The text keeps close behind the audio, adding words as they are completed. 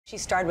She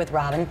starred with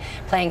Robin,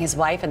 playing his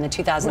wife in the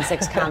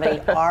 2006 comedy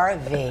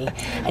RV,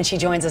 and she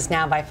joins us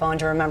now by phone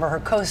to remember her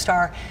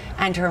co-star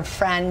and her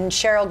friend.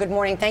 Cheryl, good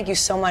morning. Thank you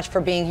so much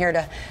for being here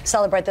to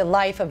celebrate the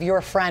life of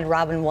your friend,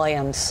 Robin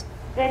Williams.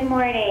 Good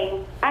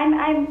morning.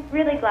 I'm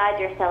really glad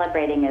you're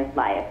celebrating his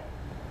life,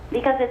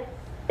 because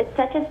it's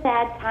such a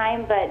sad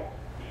time, but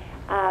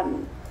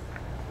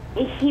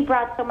he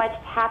brought so much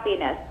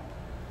happiness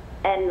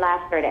and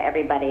laughter to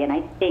everybody, and I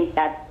think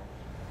that's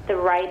the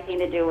right thing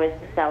to do, is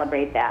to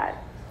celebrate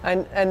that.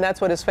 And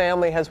that's what his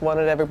family has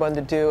wanted everyone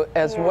to do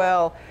as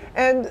well.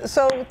 And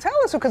so tell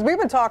us, because we've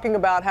been talking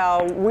about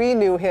how we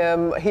knew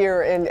him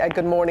here at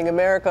Good Morning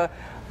America,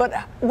 but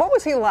what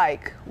was he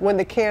like when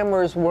the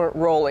cameras weren't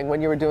rolling,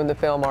 when you were doing the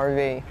film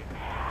RV?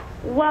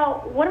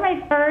 Well, one of my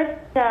first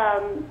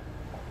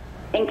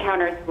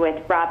encounters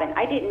with Robin,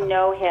 I didn't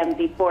know him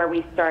before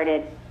we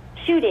started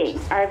shooting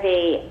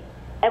RV,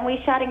 and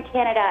we shot in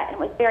Canada, and it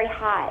was very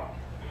hot.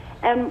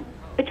 And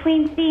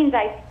between scenes,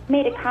 I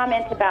made a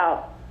comment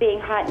about being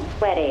hot and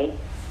sweaty,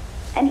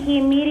 and he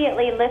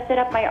immediately lifted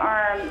up my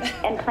arm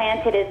and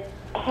planted his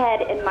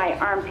head in my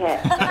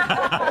armpit.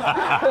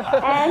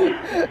 And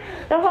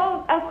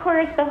of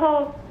course, the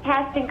whole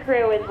cast and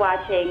crew was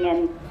watching,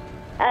 and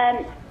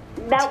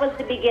that was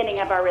the beginning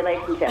of our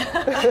relationship.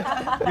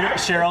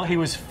 Cheryl, he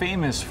was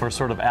famous for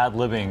sort of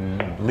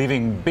ad-libbing,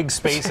 leaving big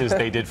spaces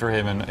they did for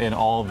him in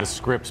all of the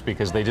scripts,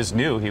 because they just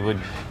knew he would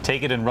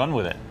take it and run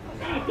with it.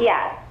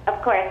 Yeah,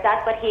 of course,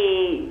 that's what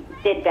he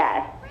did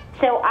best.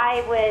 So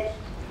I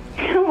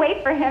would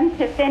wait for him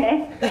to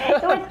finish.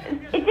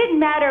 It didn't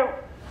matter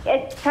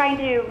trying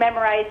to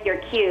memorize your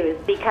cues,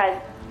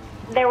 because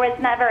there was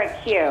never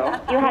a cue.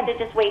 You had to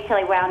just wait till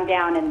he wound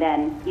down, and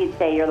then you'd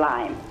say your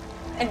line.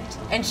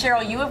 And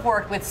Cheryl, you have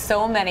worked with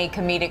so many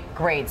comedic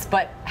greats,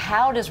 but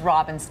how does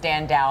Robin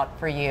stand out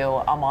for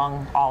you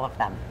among all of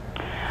them?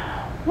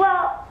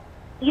 Well,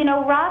 you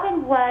know,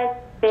 Robin was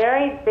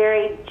very,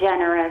 very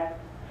generous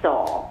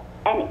soul,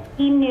 and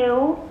he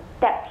knew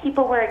that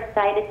people were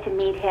excited to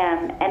meet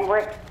him and were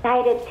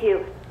excited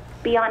to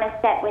be on a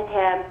set with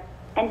him.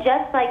 And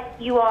just like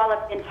you all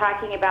have been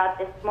talking about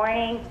this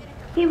morning,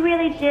 he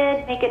really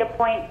did make it a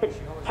point to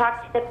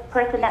talk to the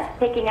person that's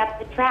picking up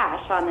the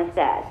trash on the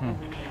set.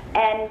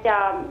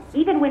 And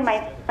even when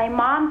my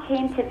mom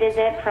came to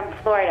visit from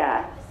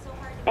Florida,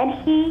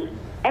 and he,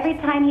 every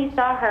time he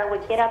saw her,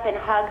 would get up and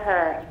hug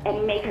her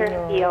and make her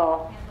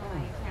feel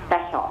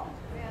special.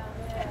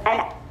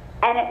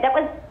 And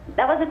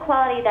that was a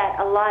quality that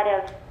a lot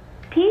of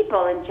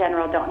people in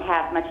general don't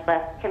have, much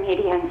less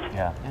comedians.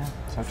 Yeah,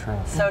 so true.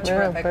 So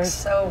terrific,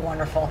 so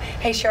wonderful.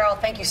 Hey, Cheryl,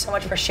 thank you so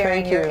much for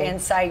sharing your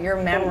insight,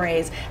 your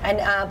memories.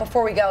 And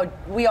before we go,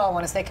 we all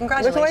want to say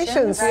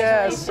congratulations.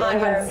 Yes. On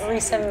your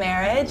recent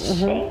marriage.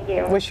 Thank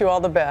you. Wish you all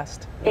the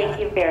best.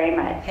 Thank you very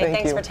much. Hey,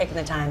 thanks for taking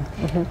the time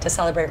to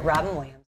celebrate Robin Williams.